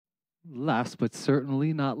Last but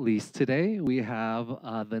certainly not least, today we have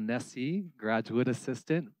the NESSI graduate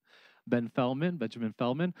assistant, Benjamin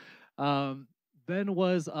Fellman. Um, Ben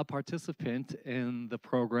was a participant in the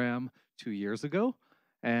program 2 years ago,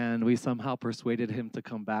 and we somehow persuaded him to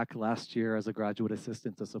come back last year as a graduate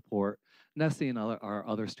assistant to support NESSI and our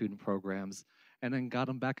other student programs, and then got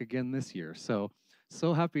him back again this year. So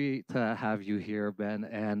happy to have you here, Ben,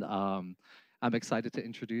 and I'm excited to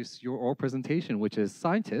introduce your oral presentation, which is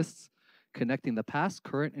Scientists Connecting the Past,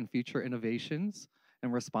 Current, and Future Innovations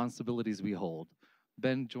and Responsibilities We Hold.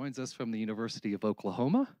 Ben joins us from the University of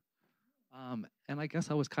Oklahoma. And I guess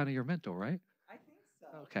I was kind of your mentor, right? I think so.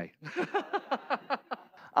 Okay.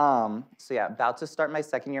 So yeah, about to start my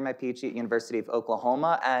second year of my PhD at University of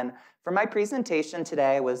Oklahoma. And for my presentation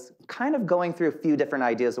today, I was kind of going through a few different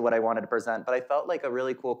ideas of what I wanted to present, but I felt like a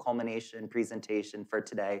really cool culmination presentation for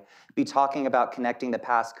today, be talking about connecting the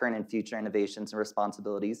past, current, and future innovations and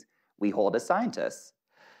responsibilities we hold as scientists.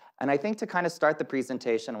 And I think to kind of start the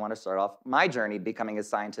presentation, I want to start off my journey becoming a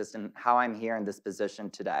scientist and how I'm here in this position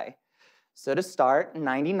today. So to start, in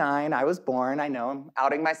 '99, I was born. I know I'm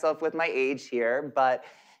outing myself with my age here, but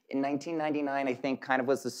in 1999, I think kind of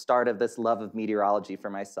was the start of this love of meteorology for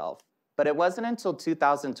myself. But it wasn't until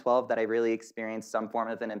 2012 that I really experienced some form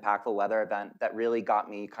of an impactful weather event that really got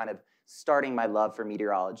me kind of starting my love for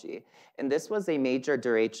meteorology. And this was a major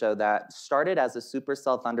derecho that started as a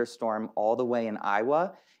supercell thunderstorm all the way in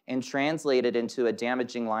Iowa and translated into a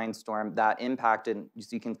damaging line storm that impacted,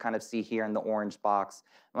 as you can kind of see here in the orange box,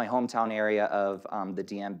 my hometown area of the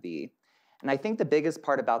DMV. And I think the biggest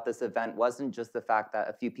part about this event wasn't just the fact that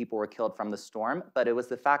a few people were killed from the storm, but it was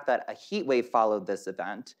the fact that a heat wave followed this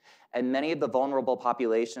event, and many of the vulnerable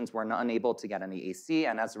populations were unable to get any AC,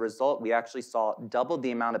 and as a result, we actually saw double the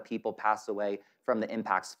amount of people pass away from the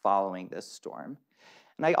impacts following this storm.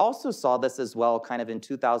 And I also saw this as well kind of in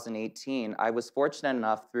 2018. I was fortunate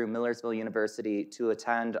enough through Millersville University to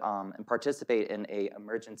attend and participate in an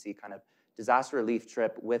emergency kind of disaster relief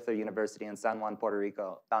trip with the university in San Juan, Puerto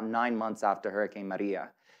Rico, about 9 months after Hurricane Maria.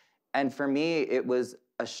 And for me, it was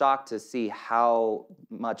a shock to see how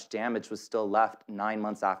much damage was still left 9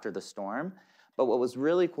 months after the storm. But what was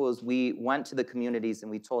really cool is we went to the communities and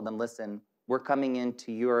we told them, listen, we're coming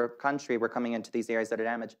into your country, we're coming into these areas that are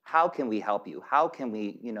damaged. How can we help you? How can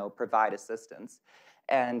we, provide assistance?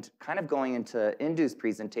 And kind of going into Indu's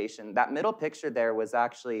presentation, that middle picture there was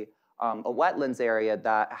actually a wetlands area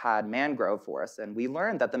that had mangrove forests. And we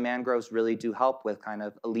learned that the mangroves really do help with kind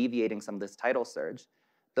of alleviating some of this tidal surge.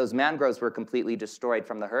 Those mangroves were completely destroyed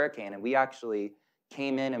from the hurricane, and we actually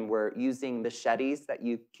came in and were using machetes that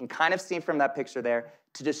you can kind of see from that picture there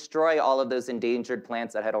to destroy all of those endangered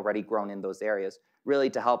plants that had already grown in those areas, really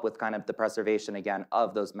to help with kind of the preservation, again,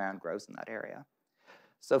 of those mangroves in that area.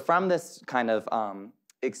 So from this kind of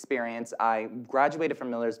experience, I graduated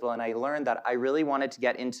from Millersville, and I learned that I really wanted to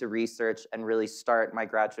get into research and really start my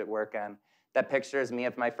graduate work. And that picture is me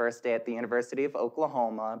of my first day at the University of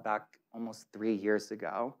Oklahoma back almost 3 years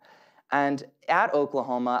ago. And at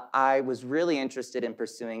Oklahoma, I was really interested in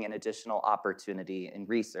pursuing an additional opportunity in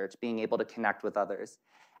research, being able to connect with others.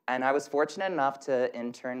 And I was fortunate enough to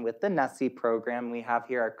intern with the NESSI program. We have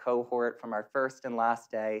here our cohort from our first and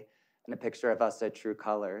last day, and a picture of us at True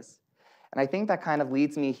Colors. And I think that kind of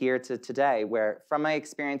leads me here to today, where from my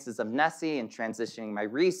experiences of NESSI and transitioning my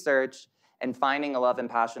research and finding a love and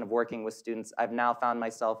passion of working with students, I've now found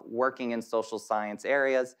myself working in social science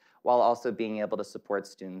areas while also being able to support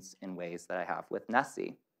students in ways that I have with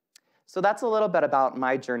NESSI. So that's a little bit about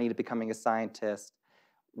my journey to becoming a scientist.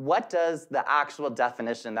 What does the actual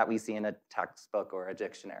definition that we see in a textbook or a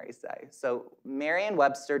dictionary say? So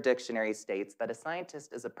Merriam-Webster Dictionary states that a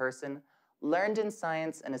scientist is a person learned in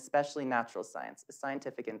science and especially natural science, a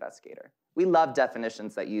scientific investigator. We love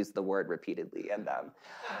definitions that use the word repeatedly in them.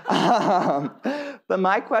 But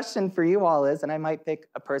my question for you all is, and I might pick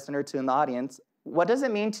a person or two in the audience, what does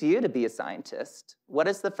it mean to you to be a scientist? What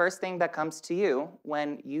is the first thing that comes to you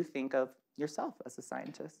when you think of yourself as a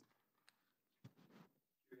scientist?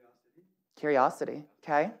 Curiosity,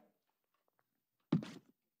 okay.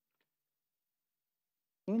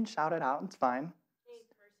 You can shout it out, it's fine.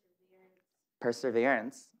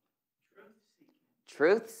 Perseverance.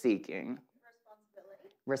 Truth-seeking.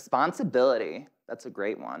 Responsibility. That's a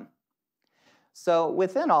great one. So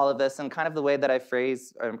within all of this, and kind of the way that I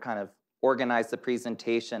phrase or kind of organize the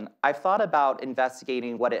presentation, I've thought about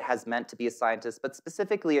investigating what it has meant to be a scientist, but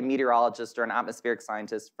specifically a meteorologist or an atmospheric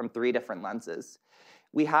scientist from 3 different lenses.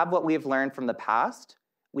 We have what we've learned from the past,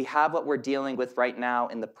 we have what we're dealing with right now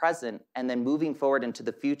in the present, and then moving forward into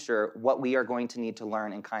the future, what we are going to need to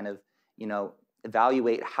learn and kind of,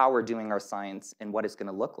 evaluate how we're doing our science and what it's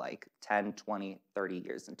going to look like 10, 20, 30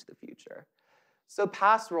 years into the future. So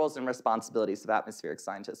past roles and responsibilities of atmospheric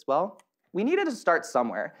scientists. Well, we needed to start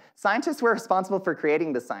somewhere. Scientists were responsible for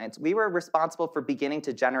creating the science. We were responsible for beginning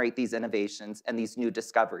to generate these innovations and these new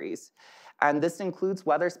discoveries. And this includes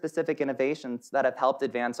weather-specific innovations that have helped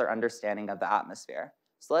advance our understanding of the atmosphere.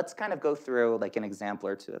 So let's kind of go through like an example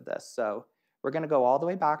or two of this. So we're going to go all the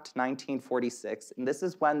way back to 1946, and this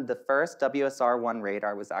is when the first WSR-1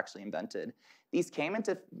 radar was actually invented. These came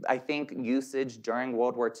into, I think, usage during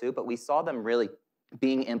World War II, but we saw them really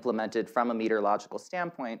being implemented from a meteorological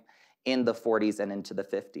standpoint in the 40s and into the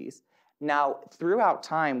 50s. Now, throughout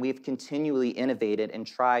time, we've continually innovated and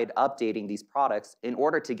tried updating these products in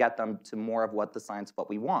order to get them to more of what the science, what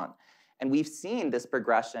we want. And we've seen this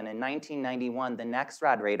progression. In 1991, the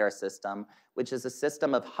NEXRAD radar system, which is a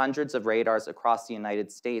system of hundreds of radars across the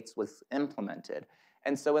United States, was implemented.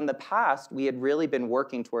 And so in the past, we had really been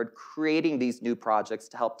working toward creating these new projects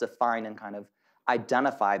to help define and kind of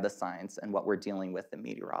identify the science and what we're dealing with in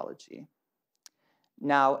meteorology.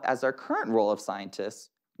 Now, as our current role of scientists,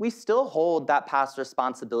 we still hold that past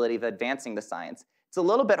responsibility of advancing the science. It's a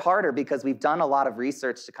little bit harder because we've done a lot of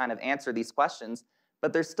research to kind of answer these questions,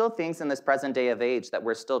 but there's still things in this present day of age that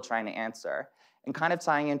we're still trying to answer. And kind of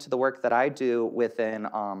tying into the work that I do within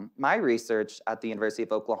my research at the University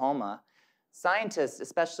of Oklahoma, scientists,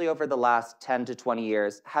 especially over the last 10 to 20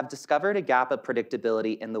 years, have discovered a gap of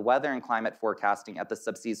predictability in the weather and climate forecasting at the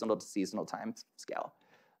subseasonal to seasonal time scale.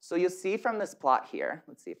 So you'll see from this plot here,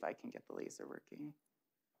 let's see if I can get the laser working.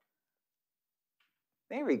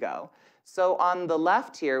 There we go. So on the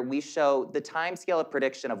left here, we show the time scale of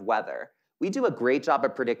prediction of weather. We do a great job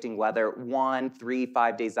of predicting weather 1, 3,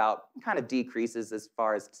 5 days out, kind of decreases as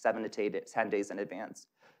far as 7 to 10 days in advance.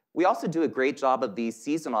 We also do a great job of these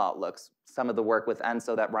seasonal outlooks. Some of the work with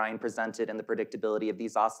ENSO that Ryan presented and the predictability of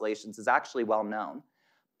these oscillations is actually well known.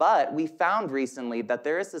 But we found recently that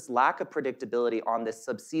there is this lack of predictability on this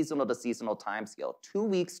subseasonal to seasonal timescale, 2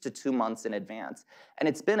 weeks to 2 months in advance. And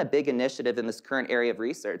it's been a big initiative in this current area of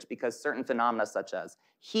research because certain phenomena such as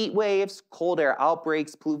heat waves, cold air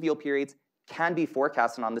outbreaks, pluvial periods can be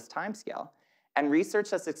forecasted on this timescale. And research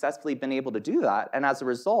has successfully been able to do that. And as a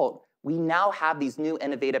result, we now have these new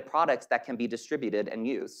innovative products that can be distributed and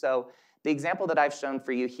used. So the example that I've shown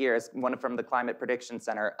for you here is one from the Climate Prediction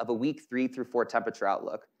Center of a week 3 through 4 temperature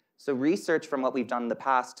outlook. So research from what we've done in the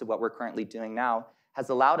past to what we're currently doing now has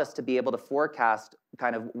allowed us to be able to forecast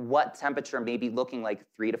kind of what temperature may be looking like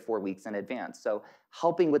 3 to 4 weeks in advance. So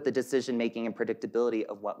helping with the decision making and predictability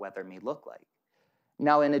of what weather may look like.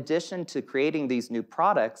 Now, in addition to creating these new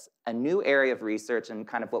products, a new area of research and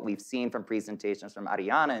kind of what we've seen from presentations from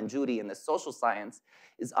Ariana and Judy in the social science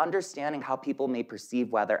is understanding how people may perceive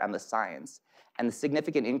weather and the science, and the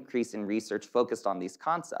significant increase in research focused on these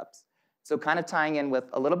concepts. So kind of tying in with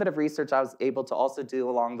a little bit of research I was able to also do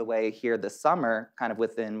along the way here this summer, kind of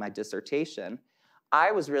within my dissertation,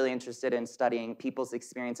 I was really interested in studying people's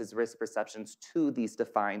experiences, risk perceptions to these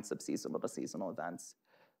defined subseasonal to seasonal events.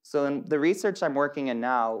 So in the research I'm working in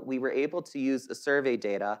now, we were able to use the survey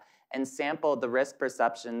data and sample the risk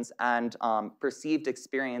perceptions and perceived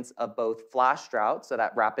experience of both flash drought, so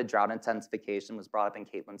that rapid drought intensification was brought up in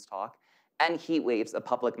Caitlin's talk, and heat waves of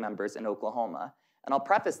public members in Oklahoma. And I'll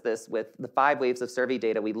preface this with the 5 waves of survey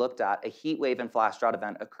data we looked at. A heat wave and flash drought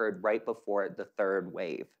event occurred right before the 3rd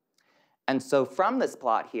wave. And so from this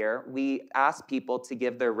plot here, we asked people to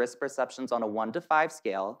give their risk perceptions on a 1 to 5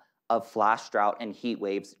 scale of flash drought and heat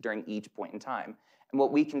waves during each point in time. And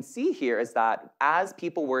what we can see here is that as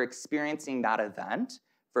people were experiencing that event,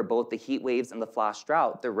 for both the heat waves and the flash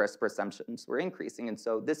drought, their risk perceptions were increasing. And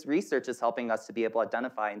so this research is helping us to be able to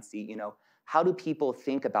identify and see, how do people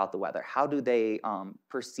think about the weather? How do they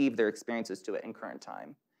perceive their experiences to it in current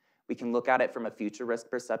time? We can look at it from a future risk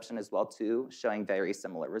perception as well too, showing very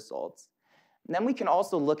similar results. And then we can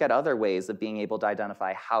also look at other ways of being able to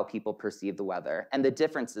identify how people perceive the weather and the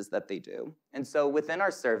differences that they do. And so within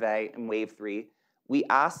our survey in wave 3, we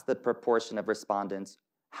asked the proportion of respondents,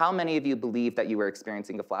 how many of you believe that you were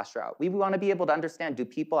experiencing a flash drought? We want to be able to understand, do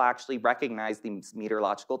people actually recognize these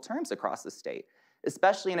meteorological terms across the state?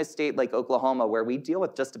 Especially in a state like Oklahoma, where we deal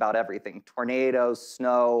with just about everything. Tornadoes,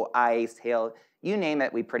 snow, ice, hail, you name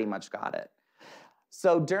it, we pretty much got it.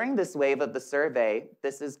 So during this wave of the survey,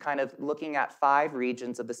 this is kind of looking at 5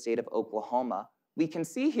 regions of the state of Oklahoma. We can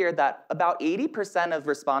see here that about 80% of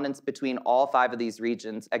respondents between all 5 of these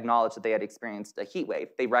regions acknowledged that they had experienced a heat wave.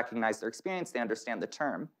 They recognize their experience, they understand the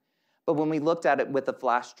term. But when we looked at it with a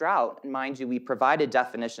flash drought, and mind you, we provided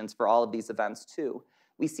definitions for all of these events too,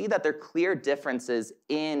 we see that there are clear differences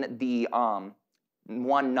in the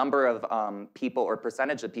number of people or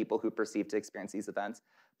percentage of people who perceive to experience these events,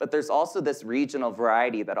 but there's also this regional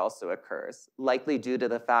variety that also occurs, likely due to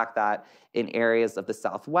the fact that in areas of the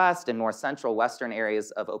Southwest and north central western areas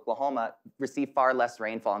of Oklahoma receive far less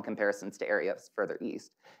rainfall in comparisons to areas further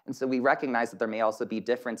east. And so we recognize that there may also be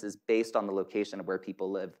differences based on the location of where people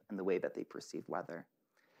live and the way that they perceive weather.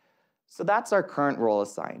 So that's our current role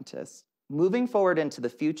as scientists. Moving forward into the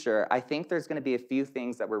future, I think there's going to be a few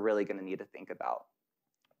things that we're really going to need to think about.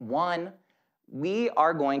 One, we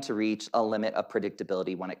are going to reach a limit of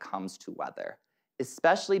predictability when it comes to weather,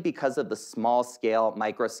 especially because of the small scale,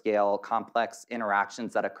 micro scale, complex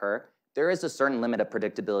interactions that occur. There is a certain limit of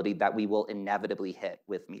predictability that we will inevitably hit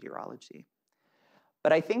with meteorology.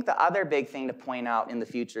 But I think the other big thing to point out in the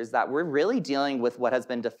future is that we're really dealing with what has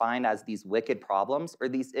been defined as these wicked problems, or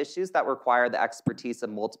these issues that require the expertise of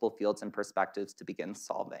multiple fields and perspectives to begin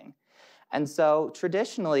solving. And so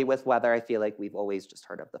traditionally with weather, I feel like we've always just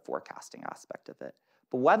heard of the forecasting aspect of it.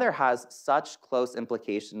 But weather has such close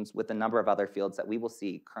implications with a number of other fields that we will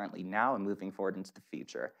see currently now and moving forward into the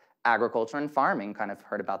future. Agriculture and farming, kind of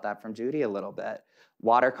heard about that from Judy a little bit.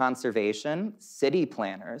 Water conservation, city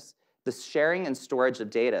planners, the sharing and storage of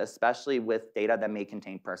data, especially with data that may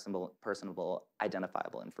contain personable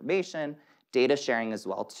identifiable information, data sharing as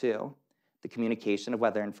well too, the communication of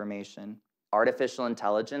weather information, artificial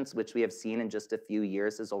intelligence, which we have seen in just a few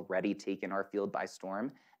years has already taken our field by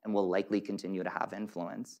storm and will likely continue to have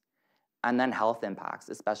influence, and then health impacts,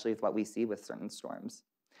 especially with what we see with certain storms.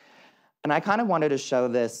 And I kind of wanted to show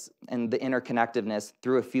this and the interconnectedness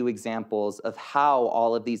through a few examples of how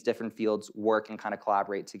all of these different fields work and kind of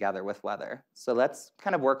collaborate together with weather. So let's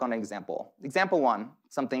kind of work on an example. Example one,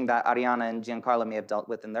 something that Ariana and Giancarlo may have dealt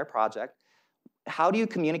with in their project. How do you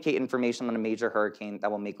communicate information on a major hurricane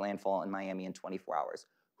that will make landfall in Miami in 24 hours?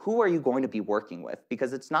 Who are you going to be working with?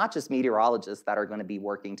 Because it's not just meteorologists that are going to be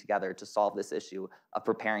working together to solve this issue of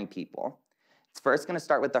preparing people. It's first going to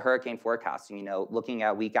start with the hurricane forecasting, looking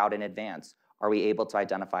at a week out in advance. Are we able to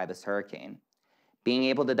identify this hurricane? Being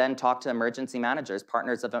able to then talk to emergency managers,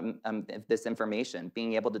 partners of this information,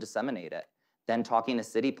 being able to disseminate it. Then talking to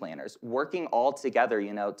city planners, working all together,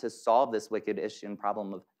 to solve this wicked issue and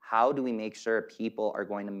problem of how do we make sure people are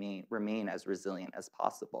going to remain as resilient as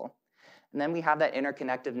possible. And then we have that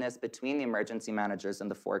interconnectedness between the emergency managers and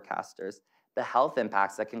the forecasters, the health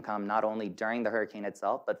impacts that can come not only during the hurricane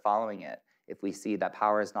itself, but following it. If we see that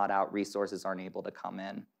power is not out, resources aren't able to come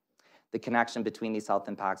in. The connection between these health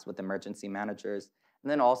impacts with emergency managers,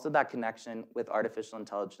 and then also that connection with artificial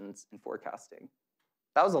intelligence and forecasting.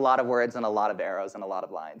 That was a lot of words and a lot of arrows and a lot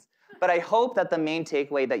of lines. But I hope that the main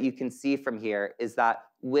takeaway that you can see from here is that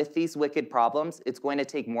with these wicked problems, it's going to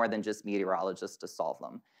take more than just meteorologists to solve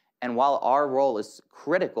them. And while our role is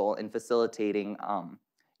critical in facilitating,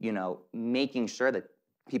 making sure that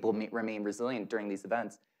people remain resilient during these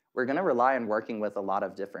events, we're going to rely on working with a lot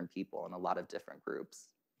of different people and a lot of different groups.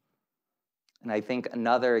 And I think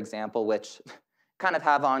another example, which kind of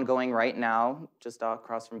have ongoing right now, just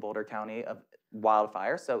across from Boulder County, of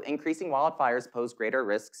wildfire. So increasing wildfires pose greater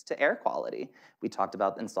risks to air quality. We talked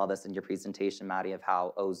about and saw this in your presentation, Maddie, of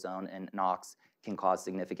how ozone and NOx can cause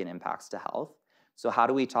significant impacts to health. So how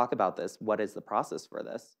do we talk about this? What is the process for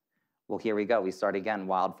this? Well, here we go. We start again,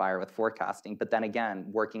 wildfire with forecasting, but then again,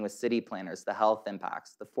 working with city planners, the health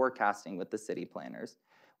impacts, the forecasting with the city planners.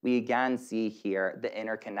 We again see here the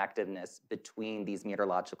interconnectedness between these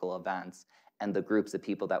meteorological events and the groups of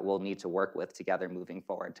people that we'll need to work with together moving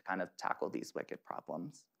forward to kind of tackle these wicked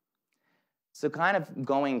problems. So kind of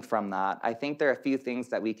going from that, I think there are a few things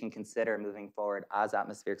that we can consider moving forward as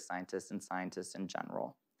atmospheric scientists and scientists in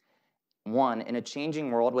general. One, in a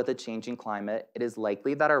changing world with a changing climate, it is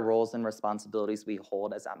likely that our roles and responsibilities we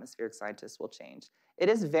hold as atmospheric scientists will change. It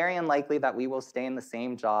is very unlikely that we will stay in the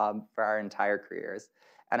same job for our entire careers.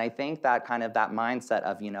 And I think that kind of that mindset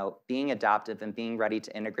of, being adaptive and being ready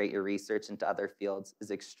to integrate your research into other fields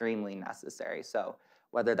is extremely necessary. So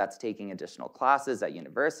whether that's taking additional classes at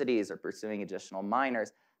universities or pursuing additional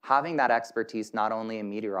minors, having that expertise not only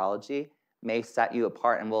in meteorology may set you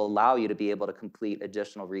apart and will allow you to be able to complete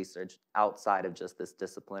additional research outside of just this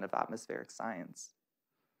discipline of atmospheric science.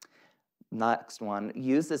 Next one,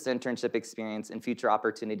 use this internship experience and future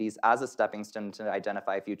opportunities as a stepping stone to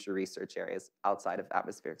identify future research areas outside of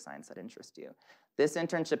atmospheric science that interest you. This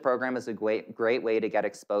internship program is a great way to get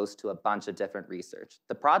exposed to a bunch of different research.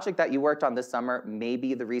 The project that you worked on this summer may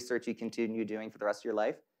be the research you continue doing for the rest of your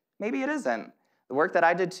life. Maybe it isn't. The work that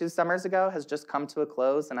I did 2 summers ago has just come to a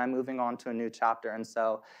close and I'm moving on to a new chapter. And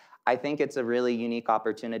so I think it's a really unique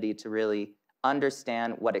opportunity to really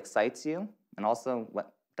understand what excites you and also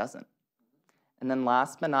what doesn't. And then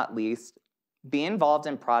last but not least, Be involved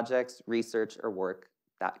in projects, research, or work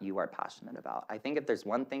that you are passionate about. I think if there's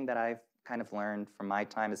one thing that I've kind of learned from my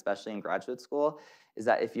time, especially in graduate school, is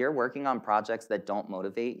that if you're working on projects that don't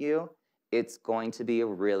motivate you, it's going to be a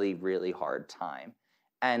really, really hard time.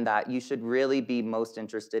 And that you should really be most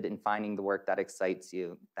interested in finding the work that excites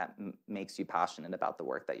you, that makes you passionate about the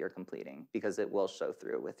work that you're completing, because it will show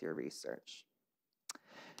through with your research.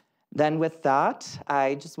 Then with that,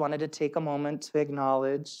 I just wanted to take a moment to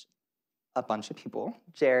acknowledge a bunch of people.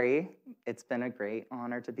 Jerry, it's been a great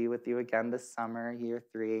honor to be with you again this summer, year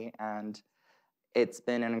 3, and it's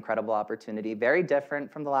been an incredible opportunity. Very different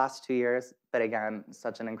from the last 2 years, but again,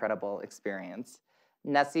 such an incredible experience.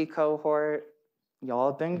 NESSI cohort,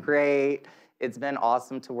 y'all have been great. It's been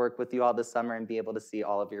awesome to work with you all this summer and be able to see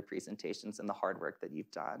all of your presentations and the hard work that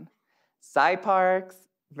you've done. Sci Parks,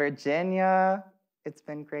 Virginia, it's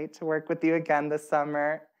been great to work with you again this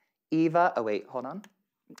summer. Eva, oh wait, hold on.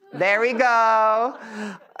 There we go.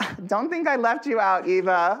 Don't think I left you out,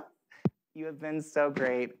 Eva. You have been so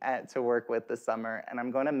great to work with this summer, and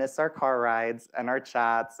I'm going to miss our car rides and our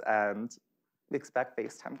chats, and expect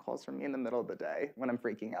FaceTime calls from me in the middle of the day when I'm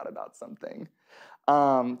freaking out about something.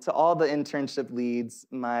 To all the internship leads,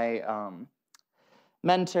 my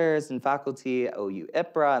mentors and faculty at OU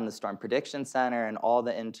IPRA and the Storm Prediction Center, and all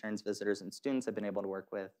the interns, visitors, and students I've been able to work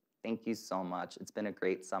with, thank you so much. It's been a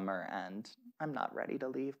great summer, and I'm not ready to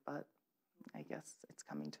leave, but I guess it's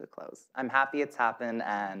coming to a close. I'm happy it's happened,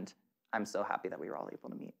 and I'm so happy that we were all able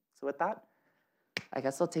to meet. So with that, I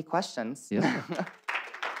guess I'll take questions. Yeah.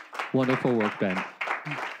 Wonderful work, Ben.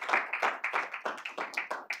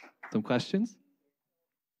 Some questions?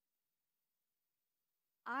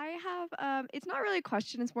 I have, it's not really a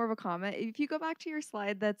question, it's more of a comment. If you go back to your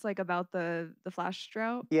slide that's like about the flash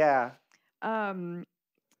drought. Yeah.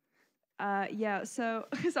 Yeah, so,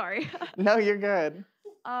 sorry. No, you're good.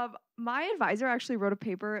 My advisor actually wrote a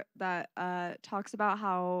paper that talks about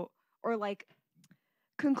how, or like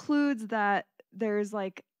concludes that there's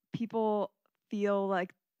like, people feel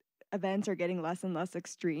like events are getting less and less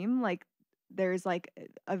extreme. Like there's like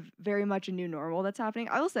a very much a new normal that's happening.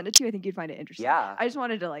 I will send it to you. I think you'd find it interesting. Yeah. I just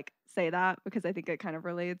wanted to like say that because I think it kind of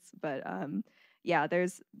relates. But yeah,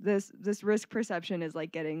 there's this risk perception is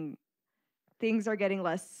like things are getting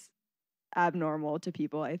less abnormal to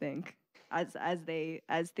people, I think, as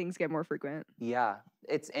things get more frequent. Yeah,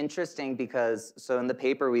 it's interesting because, so in the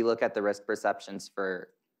paper, we look at the risk perceptions for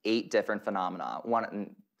 8 different phenomena.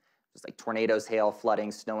 One, just like tornadoes, hail,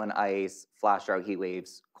 flooding, snow and ice, flash drought, heat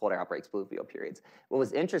waves, cold air outbreaks, pluvial periods. What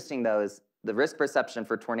was interesting though is the risk perception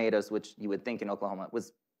for tornadoes, which you would think in Oklahoma,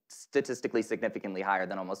 was statistically significantly higher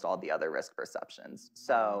than almost all the other risk perceptions.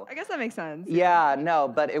 So I guess that makes sense. Yeah, no,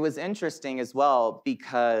 but it was interesting as well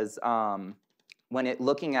because when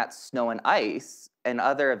looking at snow and ice and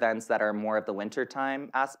other events that are more of the wintertime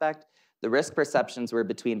aspect, the risk perceptions were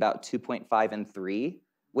between about 2.5 and 3,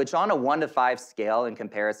 which on a 1 to 5 scale in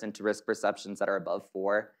comparison to risk perceptions that are above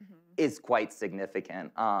 4 is quite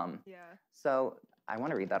significant. Yeah. So I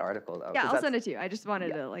want to read that article though. Yeah, I'll send it to you. I just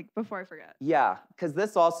wanted to, like, before I forget. Yeah, because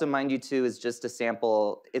this also, mind you too, is just a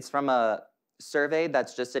sample. It's from a survey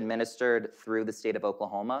that's just administered through the state of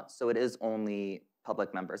Oklahoma. So it is only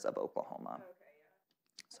public members of Oklahoma. Okay,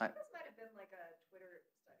 yeah. So This might have been like a Twitter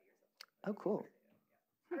study or something. Oh, cool.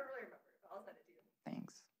 I don't really remember, but I'll send it to you.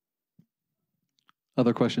 Thanks.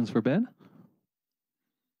 Other questions for Ben?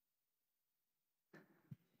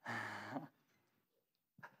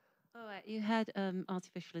 You had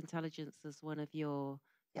artificial intelligence as one of your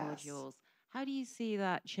modules. How do you see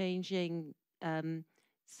that changing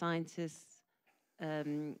scientists'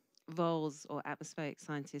 roles or atmospheric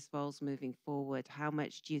scientists' roles moving forward? How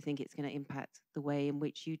much do you think it's going to impact the way in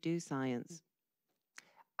which you do science?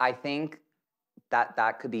 I think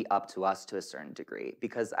that could be up to us to a certain degree,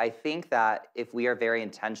 because I think that if we are very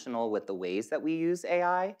intentional with the ways that we use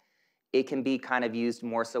AI, it can be kind of used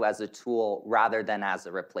more so as a tool rather than as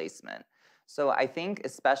a replacement. So I think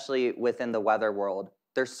especially within the weather world,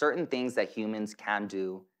 there's certain things that humans can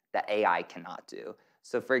do that AI cannot do.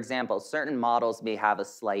 So for example, certain models may have a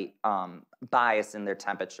slight bias in their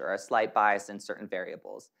temperature, a slight bias in certain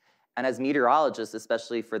variables. And as meteorologists,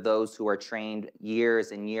 especially for those who are trained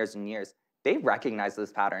years and years and years, they recognize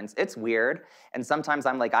those patterns. It's weird. And sometimes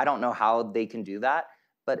I'm like, I don't know how they can do that.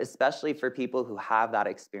 But especially for people who have that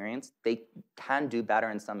experience, they can do better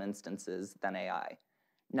in some instances than AI.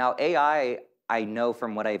 Now, AI, I know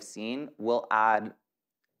from what I've seen, will add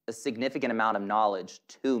a significant amount of knowledge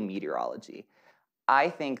to meteorology. I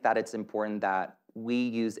think that it's important that we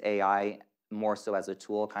use AI more so as a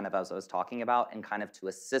tool, kind of as I was talking about, and kind of to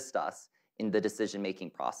assist us in the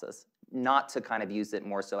decision-making process, not to kind of use it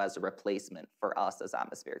more so as a replacement for us as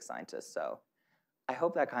atmospheric scientists. So I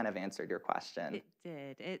hope that kind of answered your question. It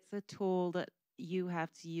did. It's a tool that you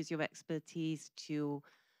have to use your expertise to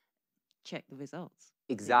check the results.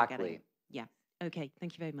 that you're Exactly. getting. Yeah. Okay.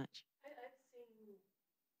 Thank you very much. I've seen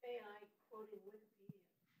AI quoting Wikipedia.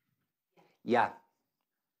 Yeah.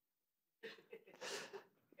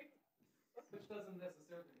 Which doesn't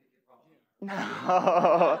necessarily make it wrong. No.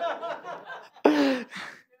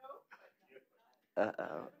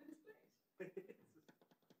 Uh-oh.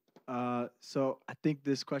 So I think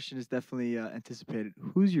this question is definitely anticipated.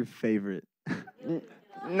 Who's your favorite?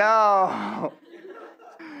 No.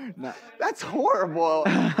 No, That's horrible.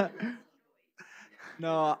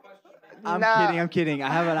 no, I'm No. kidding. I'm kidding. I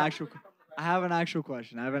have an actual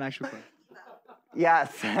question.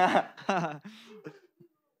 Yes.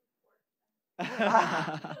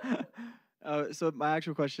 So my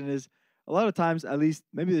actual question is, a lot of times, at least,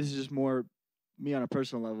 maybe this is just more me on a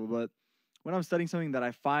personal level, but when I'm studying something that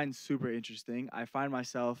I find super interesting, I find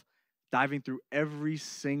myself diving through every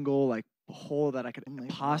single like hole that I could Oh my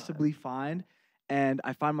possibly find, and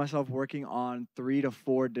I find myself working on 3 to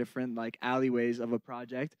 4 different like alleyways of a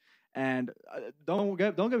project. And don't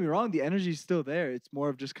get me wrong, the energy is still there. It's more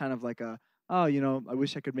of just kind of like oh, I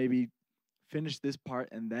wish I could maybe finish this part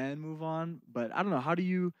and then move on. But I don't know. How do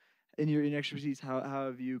you, in your expertise, how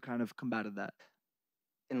have you kind of combated that?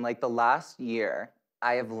 In like the last year,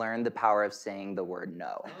 I have learned the power of saying the word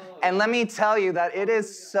no. And let me tell you that it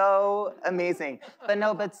is so amazing.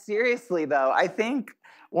 But seriously though, I think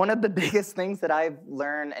one of the biggest things that I've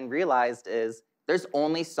learned and realized is there's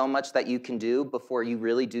only so much that you can do before you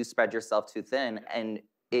really do spread yourself too thin, and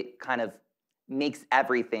it kind of makes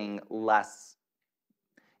everything less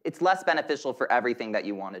beneficial for everything that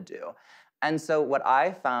you want to do. And so what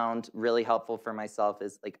I found really helpful for myself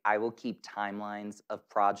is like I will keep timelines of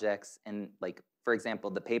projects, and like, for example,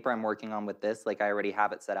 the paper I'm working on with this, like I already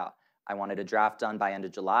have it set out. I wanted a draft done by end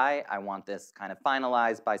of July. I want this kind of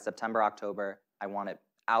finalized by September, October. I want it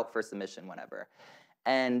out for submission whenever.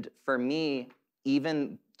 And for me,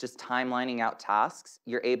 even just timelining out tasks,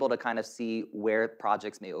 you're able to kind of see where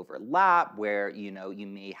projects may overlap, where you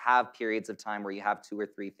may have periods of time where you have 2 or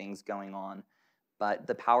 3 things going on. But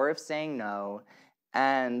the power of saying no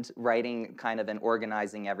and writing kind of and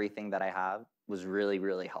organizing everything that I have was really,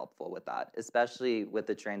 really helpful with that, especially with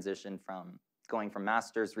the transition from going from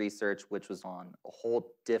master's research, which was on a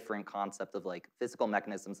whole different concept of like physical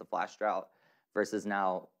mechanisms of flash drought, versus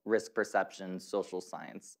now risk perception, social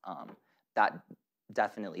science. That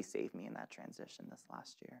definitely saved me in that transition this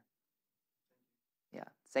last year. Yeah,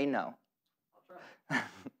 say no. I'll try.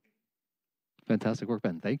 Fantastic work,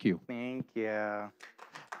 Ben. Thank you. Thank you.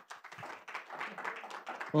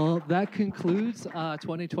 Well, that concludes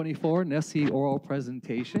 2024 NESSI oral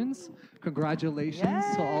presentations. Congratulations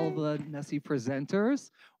to all the NESSI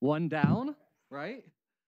presenters. 1 down, right?